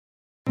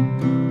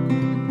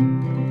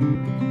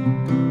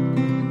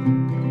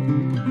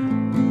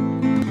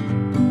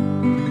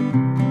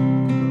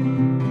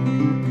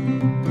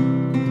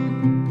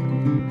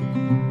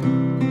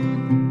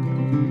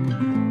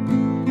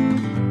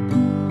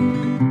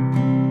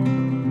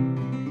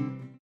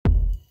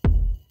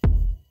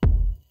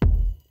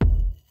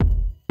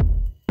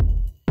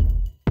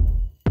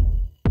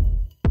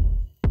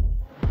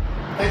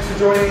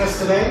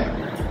today.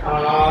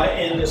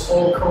 In this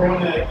whole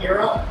Corona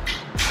era,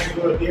 I can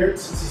grow a beard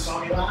since you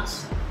saw me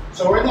last.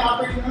 So we're in the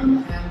operating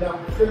room, and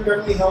we're here in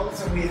Beverly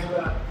Hills, and we have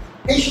a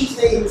patient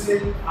today who's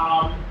in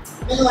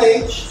middle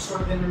age,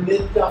 sort of in her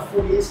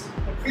mid-40s,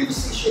 and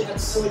previously she had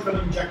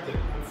silicone injected,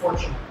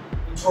 unfortunately,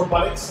 into her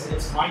buttocks, and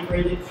it's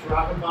migrated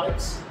throughout her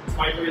buttocks. It's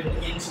migrated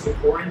into the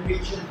groin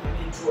region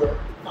and into her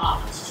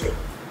thighs too.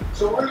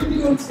 So what we're going to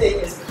be doing today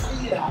is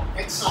cutting it out,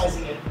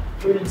 excising it,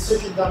 through an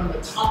incision done in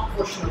the top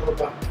portion of her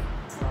buttock.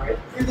 Alright,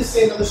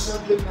 previously another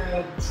surgeon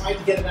tried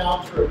to get it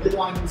out through a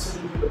midline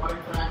incision through the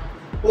buttock crack.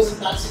 Wasn't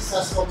that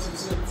successful.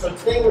 So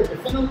today we're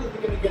definitively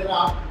going to get it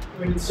out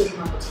through an incision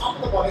on the top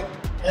of the buttock,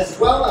 as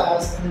well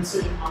as an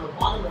incision on the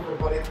bottom of her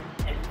buttock,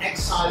 and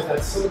excise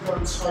that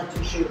silicone scar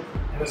tissue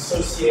and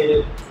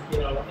associated,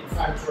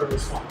 inflammatory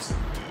response.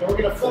 Then we're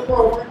going to flip her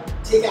over,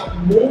 take out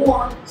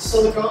more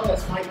silicone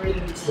that's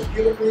migrated into the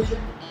pubic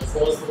region, as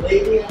well as the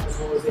labia, as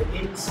well as the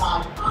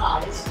inside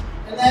eyes.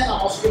 And then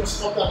I'm also going to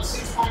sculpt out a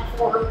six-pack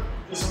for her,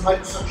 do some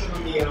liposuction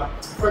on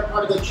the front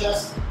part of the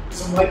chest, do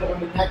some lipo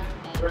on the neck,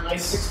 for a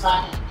nice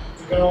six-pack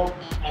to go,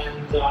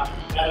 and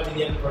that'll be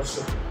the end of our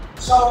surgery.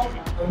 So,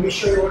 let me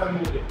show you what I'm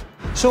going to do.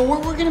 So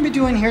what we're going to be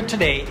doing here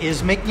today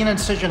is making an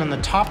incision on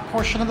the top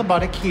portion of the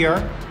buttock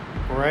here,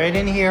 right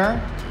in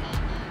here,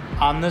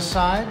 on this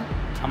side.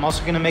 I'm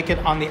also going to make it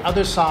on the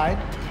other side,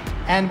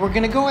 and we're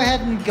going to go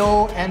ahead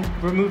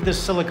and remove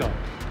this silicone.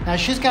 Now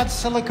she's got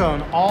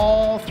silicone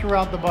all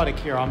throughout the buttock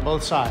here on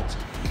both sides.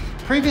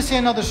 Previously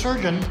another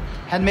surgeon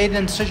had made an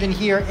incision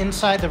here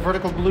inside the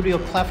vertical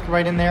gluteal cleft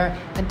right in there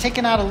and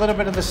taken out a little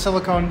bit of the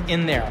silicone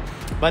in there.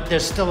 But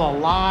there's still a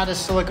lot of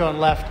silicone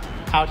left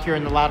out here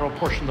in the lateral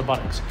portion of the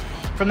buttocks.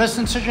 From this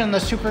incision in the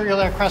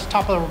superior crest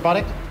top of the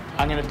buttock,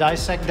 I'm going to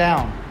dissect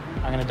down.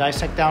 I'm going to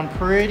dissect down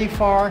pretty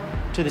far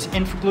to this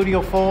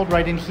infragluteal fold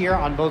right in here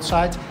on both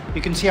sides.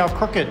 You can see how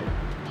crooked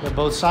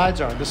both sides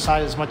are. This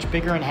side is much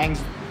bigger and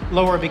hangs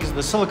lower because of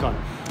the silicone.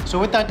 So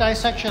with that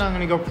dissection, I'm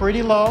going to go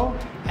pretty low,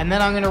 and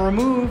then I'm going to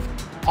remove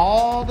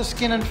all the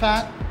skin and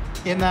fat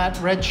in that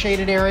red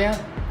shaded area.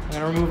 I'm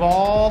going to remove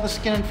all the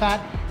skin and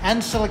fat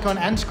and silicone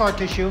and scar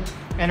tissue,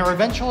 and our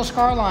eventual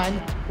scar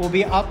line will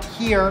be up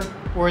here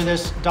where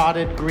this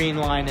dotted green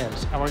line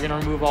is, and we're going to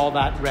remove all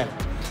that red.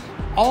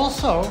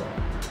 Also,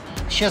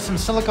 she has some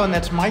silicone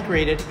that's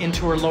migrated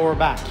into her lower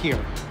back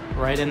here,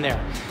 right in there.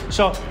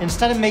 So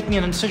instead of making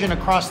an incision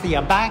across the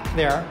back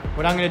there,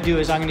 what I'm going to do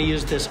is I'm going to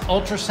use this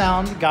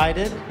ultrasound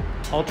guided,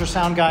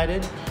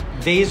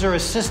 VASER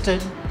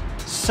assisted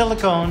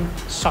silicone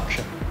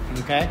suction,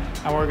 okay?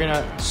 And we're going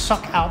to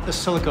suck out the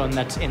silicone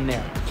that's in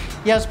there.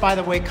 Yes, by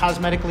the way,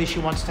 cosmetically, she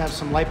wants to have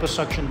some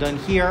liposuction done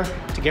here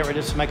to get rid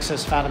of some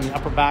excess fat on the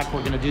upper back.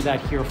 We're going to do that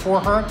here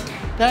for her.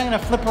 Then I'm going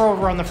to flip her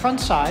over on the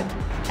front side.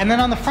 And then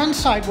on the front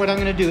side, what I'm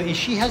going to do is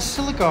she has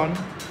silicone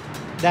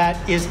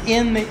that is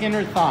in the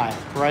inner thigh,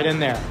 right in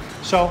there.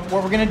 So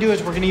what we're going to do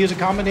is we're going to use a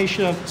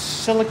combination of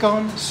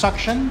silicone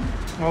suction,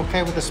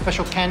 okay, with a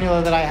special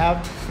cannula that I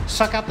have,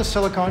 suck out the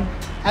silicone,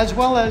 as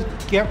well as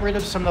get rid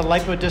of some of the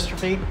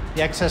lipodystrophy,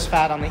 the excess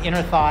fat on the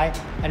inner thigh,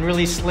 and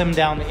really slim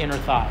down the inner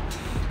thigh.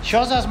 She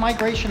also has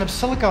migration of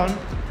silicone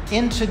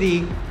into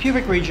the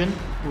pubic region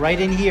right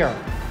in here,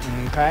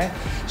 okay?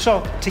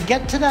 So to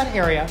get to that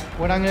area,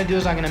 what I'm going to do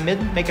is I'm going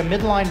to make a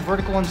midline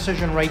vertical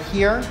incision right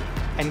here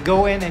and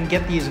go in and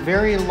get these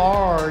very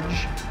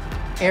large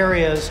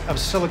areas of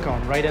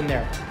silicone right in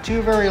there.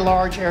 Two very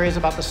large areas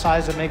about the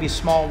size of maybe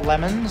small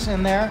lemons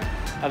in there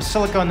of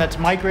silicone that's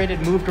migrated,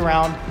 moved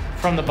around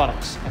from the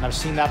buttocks, and I've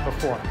seen that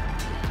before.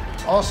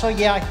 Also,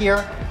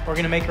 here, we're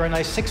going to make her a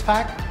nice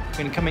six-pack. We're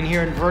going to come in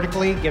here and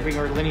vertically, giving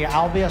her linea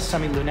alba,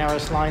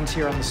 semilunaris lines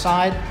here on the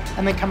side,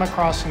 and then come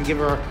across and give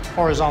her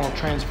horizontal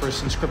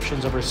transverse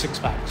inscriptions of her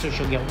six-pack. So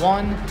she'll get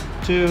 1,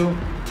 2,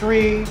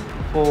 3,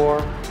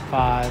 4,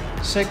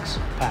 5, 6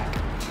 pack.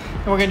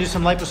 And we're going to do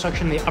some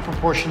liposuction in the upper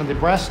portion of the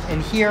breast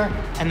and here,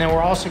 and then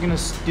we're also going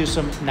to do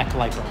some neck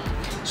lipo.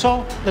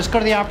 So let's go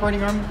to the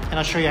operating room, and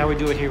I'll show you how we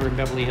do it here in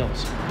Beverly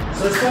Hills.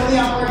 So let's go to the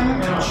operating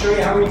room, and I'll show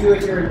you how we do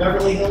it here in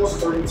Beverly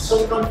Hills. We're doing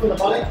silicone from the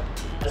buttock,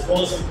 as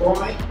well as the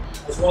groin,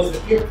 as well as the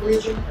pubic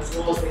region, as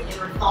well as the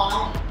inner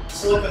thigh,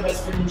 silicone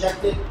that's been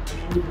injected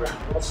and moved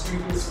around. We're also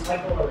going to do some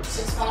lipo over a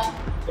six-pack,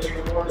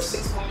 getting more of a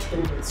six-pack,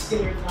 getting the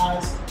skinnier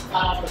thighs, fat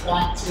off the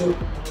back too,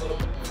 and a little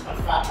bit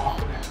of fat off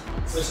the neck.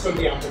 So let's go to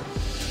the operating room.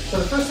 So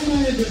the first thing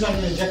I'm going to do is I'm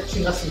going to inject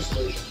tumescent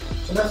solution.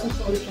 Tumescent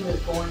solution is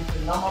going to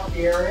numb up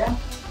the area,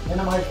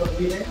 minimize the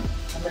bleeding,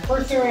 and the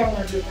first area I'm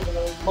going to do is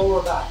the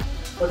lower back.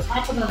 What's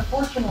happened,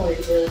 unfortunately,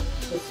 is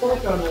the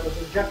silicone that was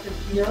injected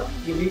here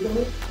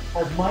illegally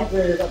has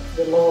migrated up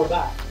to the lower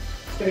back.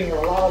 It's giving her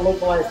a lot of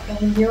localized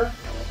pain here,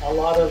 a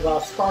lot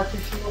of scar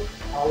tissue,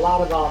 a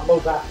lot of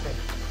low back pain.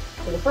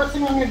 So the first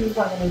thing I'm going to do is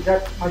I'm going to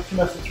inject my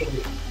tumescent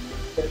solution.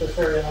 Get this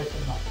area nice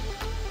and numb.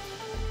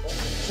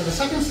 So the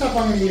second step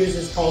I'm going to use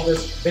is called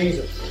this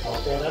VASER.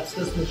 Okay, that's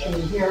this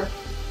machine here.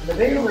 And the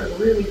VASER is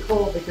really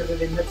cool because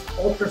it emits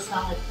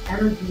ultrasonic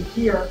energy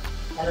here,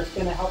 and it's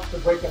going to help to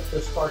break up the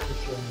scar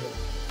tissue in here.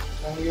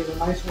 So I'm going to use a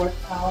nice wet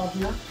towel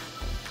here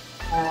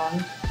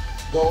and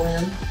go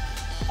in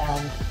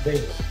and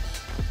VASER.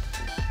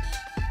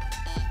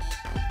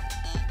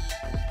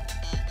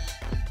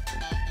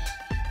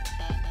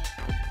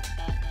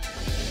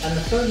 And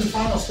the third and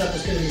final step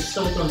is going to be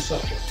silicone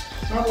suction.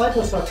 It's not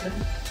liposuction,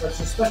 but it's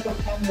a special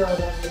camera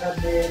that we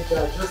have made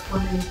just for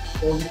me,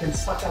 where we can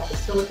suck out the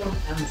silicone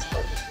and the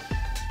scar tissue.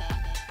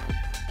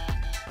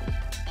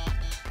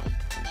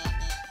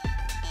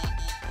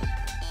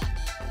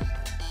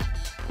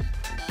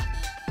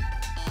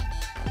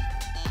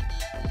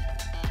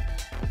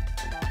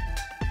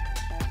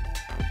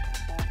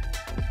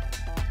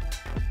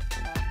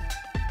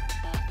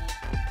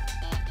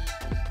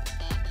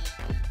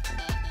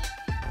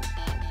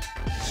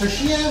 So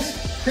she has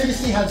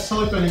previously had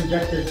silicone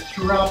injected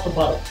throughout the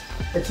buttock.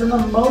 It's in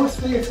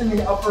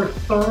the upper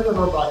third of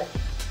her buttock.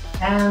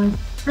 And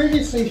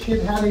previously she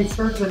had had a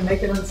surgeon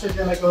make an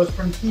incision that goes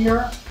from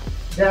here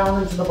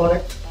down into the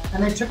buttock,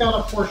 and they took out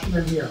a portion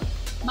in here.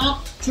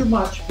 Not too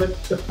much, but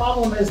the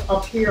problem is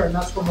up here, and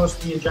that's where most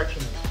of the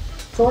injection is.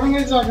 So what I'm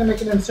going to do is I'm going to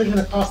make an incision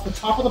across the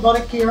top of the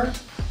buttock here,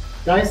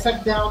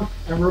 dissect down,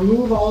 and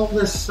remove all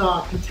this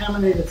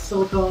contaminated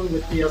silicone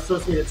with the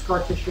associated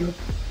scar tissue.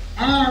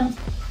 And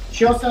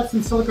she also has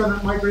some silicone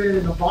that migrated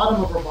in the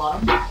bottom of her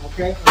bottom,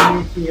 okay,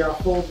 underneath the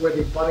fold where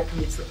the buttock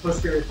meets the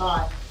posterior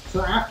thigh.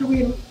 So after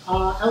we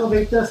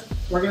elevate this,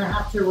 we're going to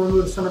have to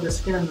remove some of the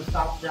skin and the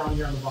fat down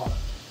here on the bottom.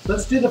 So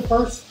let's do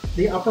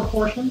the upper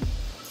portion,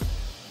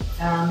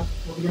 and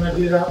we're going to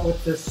do that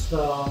with this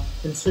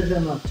incision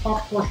in the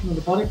top portion of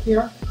the buttock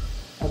here.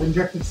 I've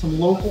injected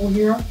some local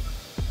here.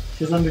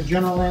 She's under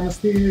general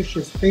anesthesia.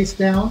 She's face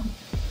down,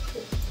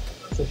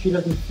 so she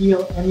doesn't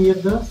feel any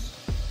of this.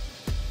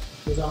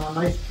 She's on a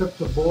nice trip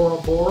to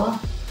Bora Bora,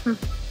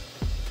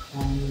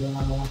 and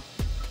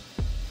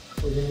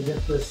we're going to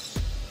get this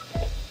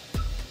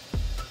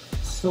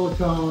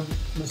silicone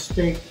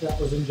mistake that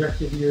was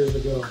injected years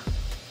ago.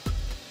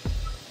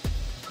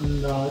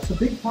 And it's a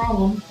big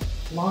problem.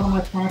 A lot of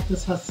my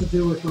practice has to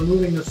do with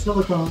removing the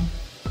silicone,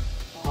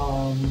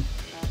 and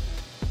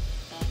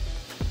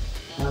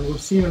we've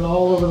seen it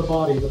all over the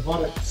body, the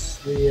buttocks,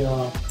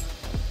 the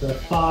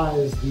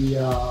thighs,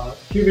 the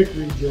pubic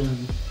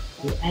region,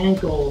 the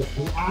ankles,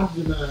 the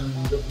abdomen,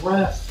 the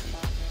breasts,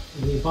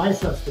 the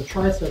biceps, the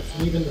triceps,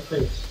 and even the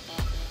face.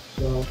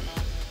 So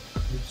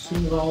we've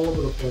seen it all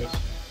over the place.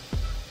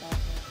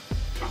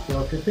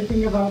 So if you're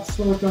thinking about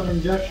silicone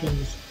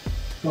injections,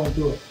 don't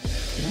do it.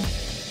 Okay?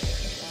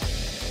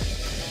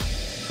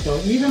 So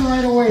even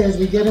right away as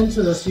we get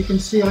into this, you can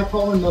see I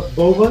call them the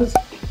bovas,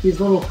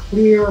 these little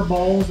clear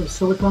balls of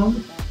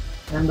silicone.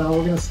 And we're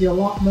going to see a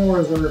lot more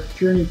as our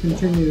journey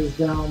continues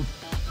down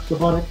the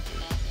buttock.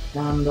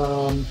 And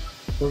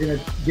we're going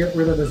to get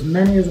rid of as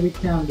many as we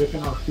can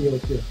within our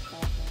field here.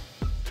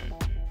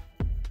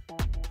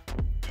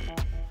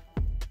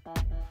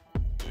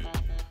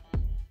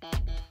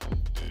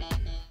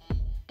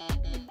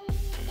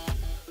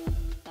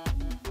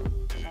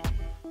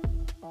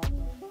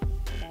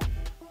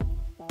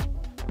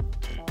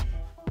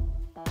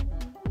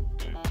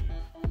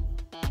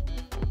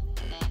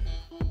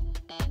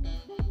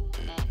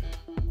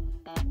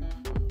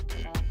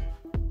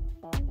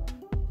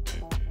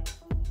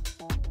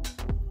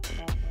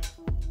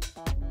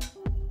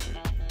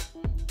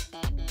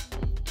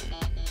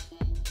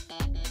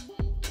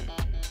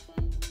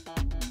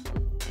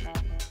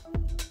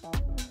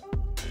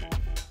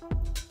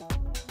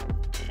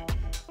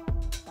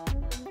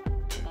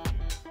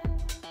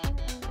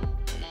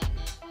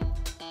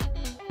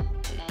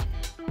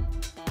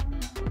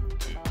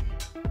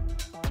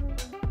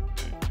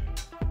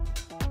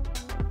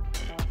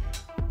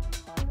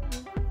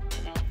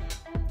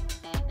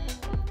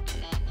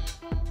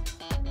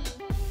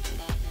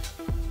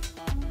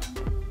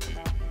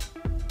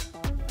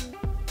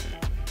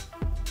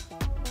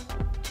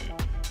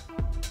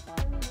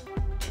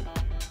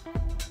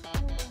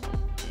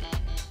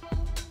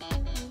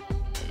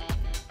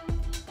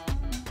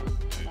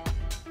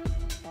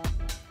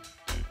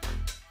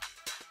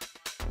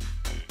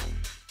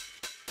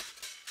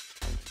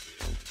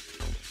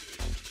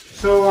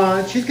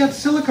 So she's got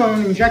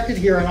silicone injected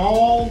here, and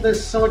all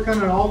this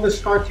silicone and all this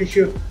scar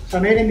tissue. So I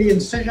made the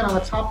incision on the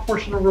top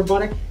portion of her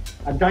buttock.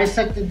 I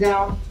dissected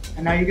down,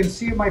 and now you can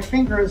see my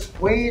fingers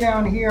way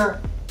down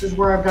here. This is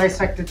where I've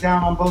dissected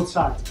down on both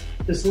sides.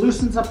 This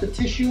loosens up the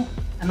tissue,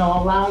 and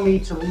it'll allow me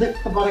to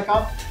lift the buttock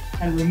up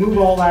and remove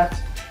all that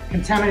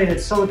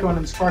contaminated silicone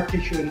and scar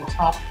tissue in the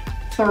top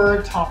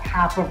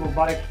half of her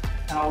buttock,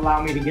 and it'll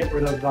allow me to get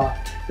rid of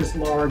this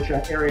large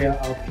area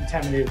of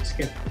contaminated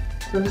skin.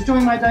 So I'm just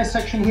doing my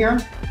dissection here,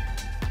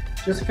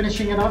 just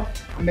finishing it up.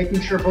 I'm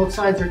making sure both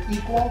sides are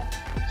equal.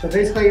 So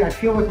basically I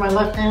feel with my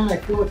left hand, I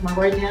feel with my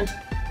right hand,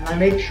 and I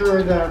make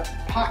sure the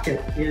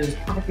pocket is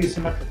perfectly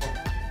symmetrical.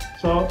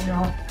 So, you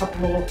know, a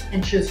couple little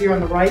inches here on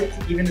the right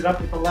to even it up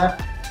with the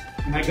left.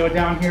 And I go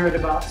down here at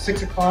about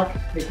 6 o'clock,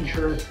 making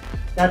sure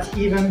that's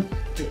even,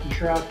 making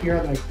sure out here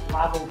on the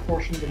lateral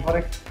portion of the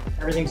buttock,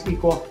 everything's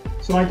equal.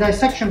 So my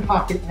dissection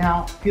pocket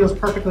now feels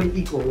perfectly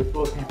equal with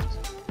both hands.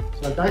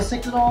 So I've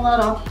dissected all that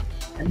up.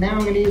 And now I'm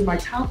going to use my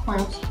towel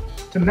clamps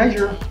to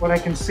measure what I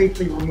can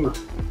safely remove.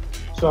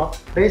 So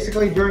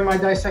basically during my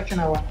dissection,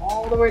 I went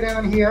all the way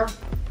down here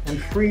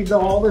and freed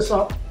all this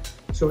up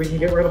so we can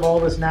get rid of all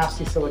this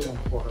nasty silicone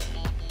for her.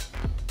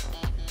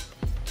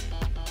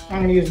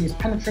 I'm gonna use these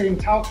penetrating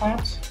towel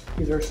clamps.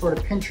 These are sort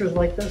of pinchers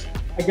like this.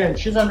 Again,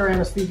 she's under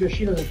anesthesia.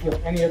 She doesn't feel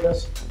any of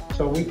this.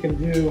 So we can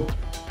do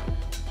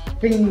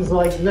things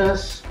like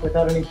this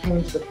without any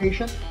pain to the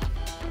patient.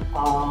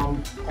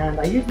 And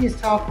I use these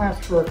towel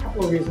clamps for a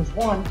couple of reasons.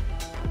 One,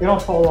 they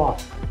don't fall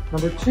off.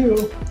 Number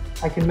two,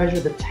 I can measure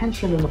the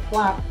tension in the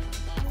flap,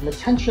 and the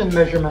tension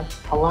measurement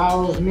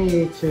allows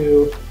me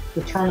to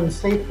determine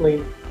safely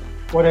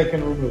what I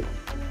can remove.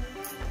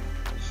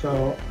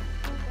 So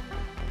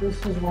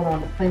this is what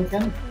I'm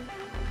thinking,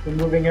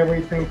 removing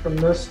everything from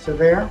this to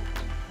there.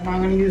 And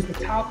I'm going to use the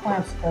towel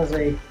clamps as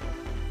a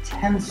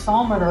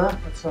tensometer.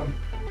 That's a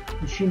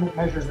machine that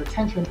measures the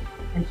tension.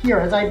 And here,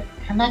 as I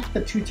connect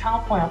the two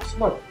towel clamps,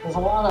 look, there's a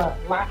lot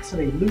of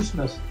laxity,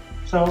 looseness.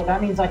 So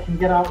that means I can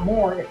get out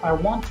more if I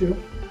want to.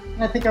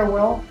 And I think I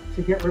will,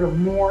 to get rid of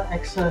more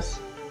excess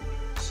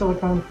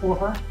silicone for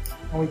her.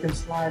 And we can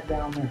slide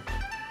down there.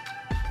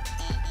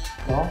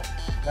 Well,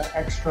 that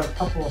extra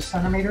couple of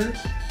centimeters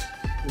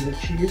is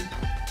achieved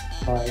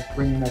by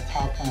bringing that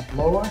towel clamp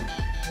lower.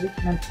 We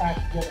can in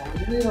fact get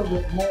a little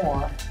bit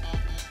more.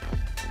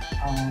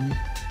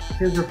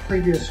 Here's her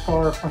previous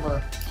scar from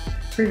her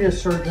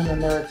previous surgeon in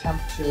their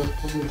attempt to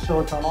remove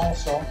silicone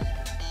also.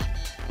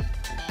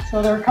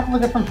 So there are a couple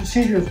of different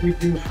procedures we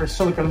do for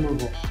silicone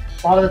removal.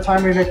 A lot of the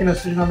time we make an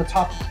incision on the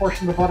top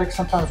portion of the buttock.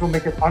 Sometimes we'll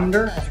make it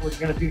under, as we're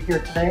going to do here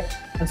today.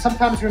 And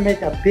sometimes we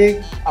make a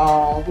big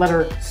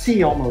letter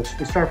C almost.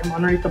 We start from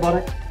underneath the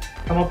buttock,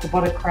 come up the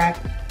buttock crack,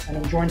 and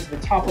then join to the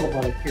top of the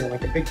buttock here,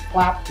 like a big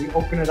flap. We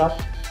open it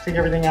up, take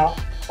everything out,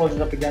 close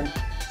it up again.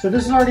 So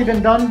this has already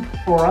been done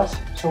for us,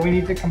 so we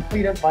need to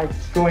complete it by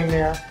going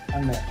there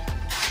and there.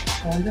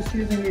 So I'm just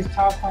using these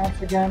towel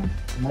clamps again,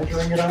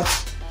 measuring it up.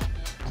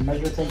 I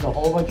measure things a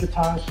whole bunch of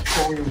times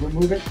before we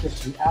remove it,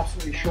 just to be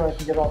absolutely sure I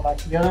can get it all back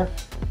together.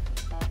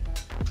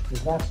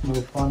 Because that's no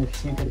fun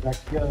if you can't get it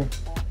back together.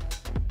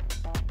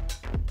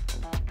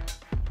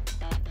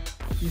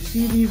 You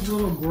see these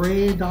little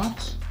gray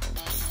dots?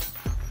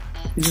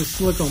 These are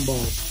silicone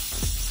balls.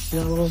 See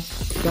that little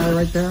guy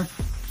right there?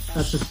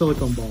 That's a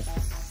silicone ball.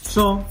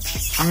 So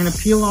I'm going to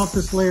peel off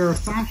this layer of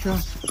fascia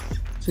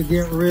to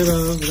get rid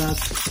of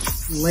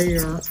that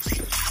layer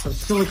of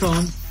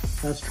silicone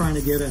that's trying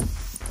to get in.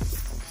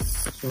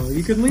 So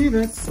you could leave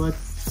it, but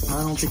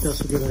I don't think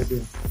that's a good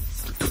idea.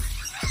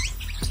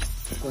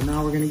 So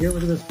now we're going to get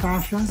rid of this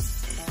fascia,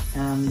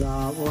 and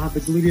we'll have the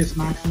gluteus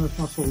maximus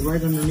muscle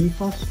right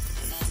underneath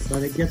us,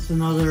 but it gets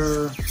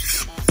another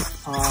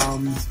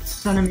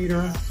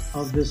centimeter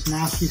of this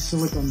nasty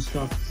silicone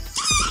stuff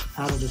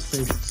out of this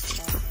patient.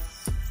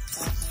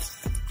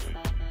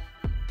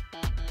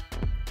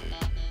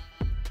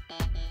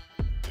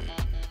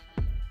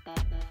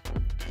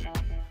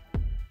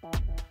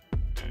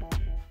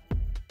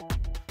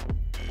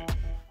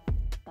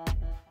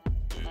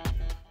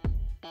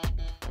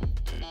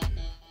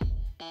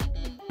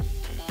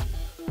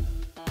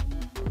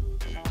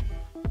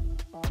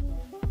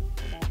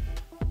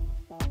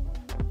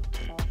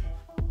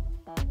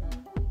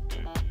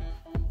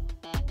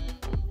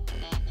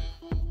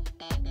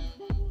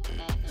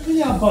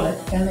 Yeah,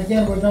 buttock, and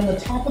again we've done the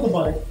top of the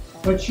buttock,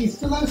 but she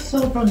still has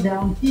silicone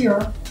down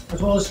here,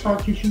 as well as scar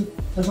tissue,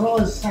 as well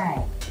as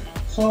sag.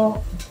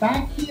 So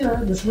back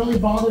here, this really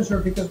bothers her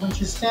because when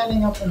she's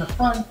standing up in the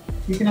front,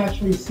 you can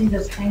actually see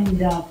this hanging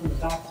down from the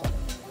backside.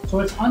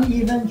 So it's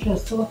uneven, she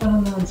has silicone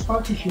in there and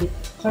scar tissue.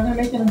 So I'm going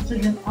to make an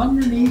incision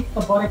underneath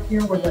the buttock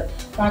here where the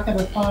back of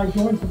the thigh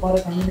joins the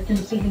buttock. I'm going to make an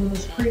incision in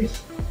this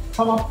crease,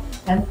 come up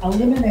and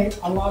eliminate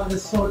a lot of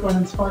this silicone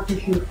and scar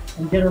tissue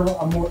and get her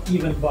a more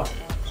even butt.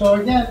 So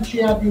again, she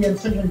had the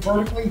incision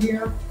vertically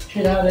here, she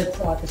had it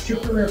the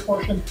superior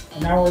portion,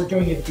 and now we're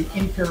doing it the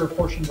inferior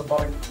portion of the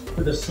buttock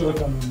for the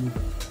silicone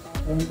removal.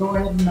 And we go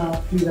ahead and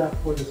do that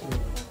for this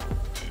video.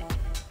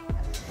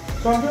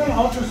 So I'm doing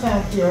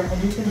ultrasound here,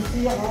 and you can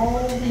see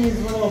all these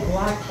little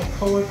black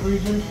echoic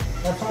regions.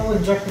 That's all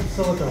injected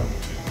silicone,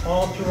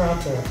 all throughout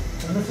there.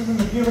 And this is in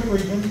the pubic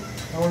region,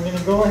 and we're going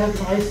to go ahead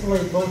and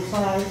isolate both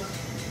sides,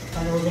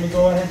 and we're going to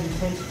go ahead and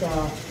take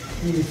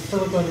these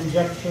silicone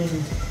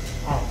injections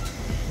out.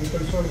 You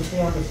can sort of see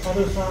on this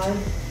other side,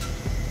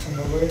 in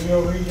the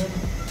radial region,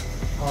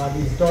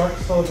 these dark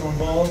silicone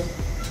balls.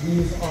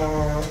 These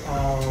are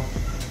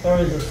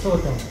areas of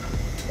silicone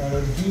that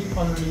are deep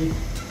underneath,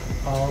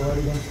 right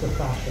against the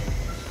fascia.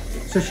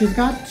 So she's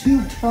got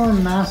two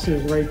firm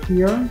masses right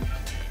here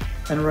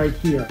and right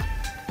here.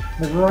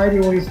 There's a variety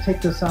of ways to take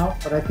this out,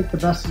 but I think the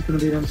best is going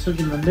to be an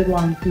incision in the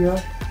midline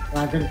here, and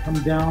I'm going to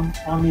come down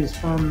on these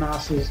firm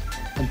masses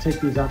and take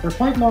these out. They're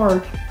quite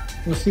large.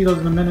 You'll see those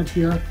in a minute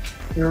here.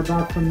 They're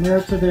about from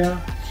there to there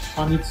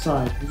on each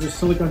side. These are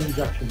silicone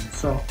injections.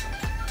 So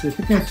if you're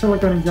thinking of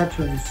silicone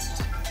injections,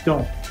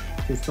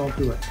 just don't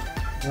do it.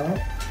 All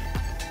right?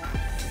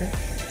 Okay.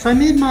 So I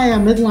made my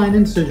midline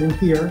incision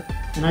here,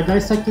 and I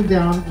dissected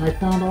down, and I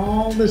found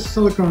all this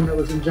silicone that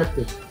was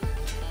injected.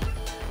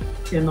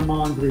 in the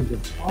Mons region.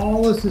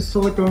 All this is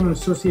silicone and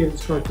associated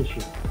scar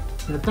tissue.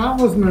 And if that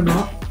wasn't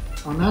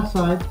enough on that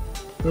side,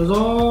 there's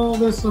all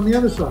this on the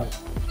other side,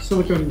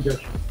 silicone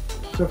injection.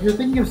 So if you're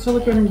thinking of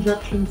silicone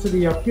injection to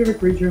the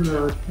pubic region,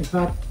 or in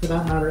fact, for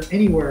that matter,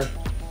 anywhere,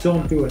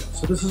 don't do it.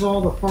 So this is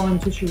all the foreign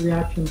tissue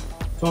reaction.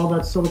 It's all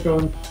that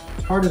silicone.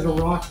 It's hard as a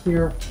rock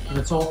here, and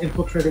it's all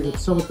infiltrated with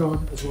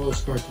silicone as well as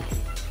scar tissue.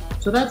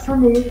 So that's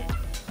removed,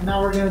 and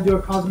now we're going to do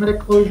a cosmetic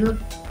closure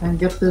and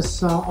get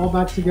this all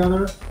back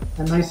together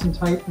and nice and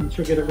tight, and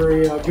she'll get a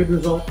very good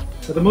result.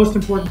 But the most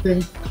important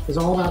thing is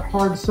all that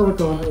hard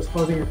silicone that was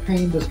causing her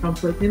pain,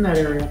 discomfort in that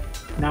area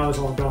now is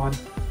all gone,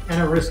 and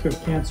her risk of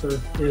cancer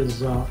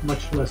is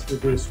much less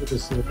reduced with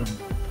this silicone.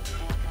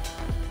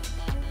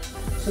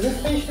 So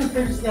this patient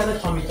previously had a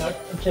tummy tuck,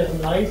 which has a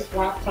nice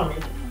flat tummy,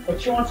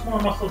 but she wants more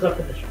muscle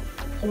definition.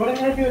 So what I'm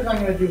going to do is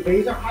I'm going to do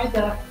VASER high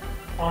def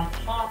on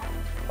top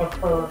of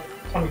her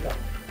tummy tuck.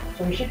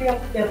 So we should be able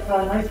to get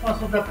a nice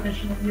muscle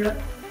definition in here,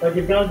 but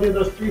you've got to do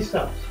those 3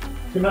 steps: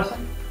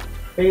 tumescent,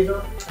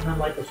 VASER, and then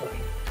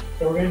liposuction.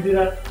 So we're going to do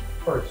that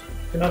first: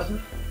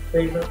 tumescent,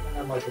 VASER, and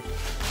then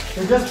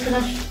liposuction.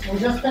 We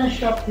just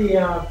finished up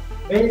the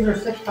VASER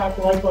 6-pack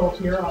lipo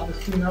here on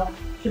this female.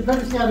 She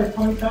previously had a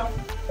tummy tuck,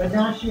 but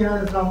now she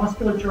has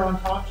musculature on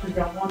top. She's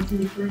got 1,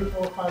 2, 3,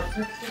 4, 5,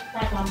 6,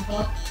 6-pack on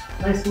top.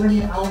 Nice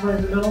linear alba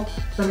in the middle,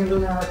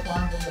 semi-lunar lines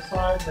on the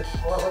side, with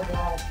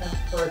orthogonal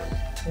transfer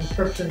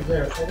inscriptions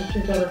there. So I think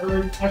she's got a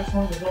very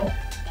excellent result.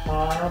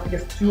 I don't think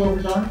it's too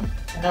overdone.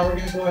 And now we're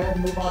going to go ahead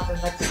and move on to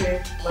the next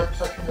stage,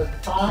 liposuction of the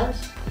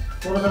thighs,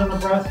 a little bit on the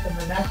breast and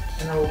the neck,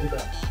 and then we'll be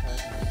done.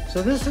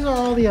 So this is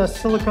all the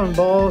silicone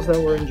balls that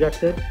were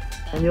injected,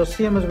 and you'll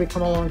see them as we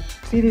come along.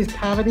 See these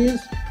cavities?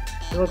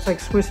 It looks like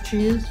Swiss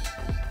cheese.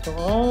 So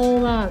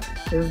all that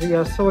is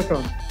the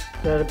silicone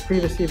that had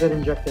previously been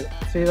injected.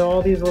 See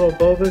all these little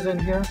bovas in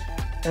here?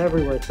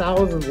 Everywhere,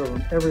 thousands of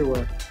them,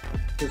 everywhere.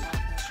 Just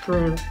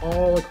strewn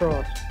all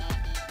across.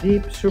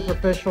 Deep,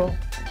 superficial,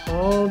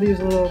 all these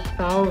little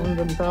thousands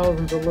and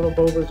thousands of little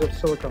bovas of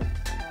silicone.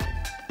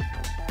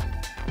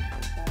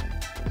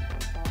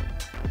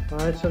 All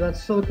right, so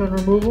that's silicone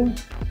removal.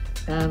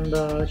 And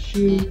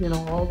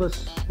all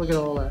this, look at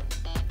all that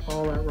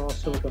raw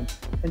silicone.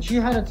 And she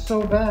had it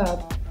so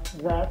bad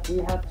that we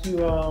had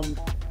to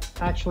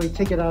actually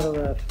take it out of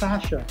the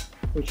fascia,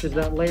 which is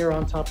that layer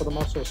on top of the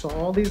muscle. So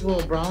all these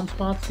little brown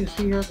spots you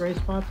see here, gray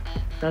spots,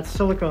 that's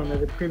silicone that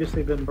had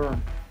previously been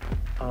burned.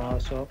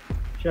 So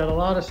she had a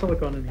lot of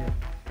silicone in here.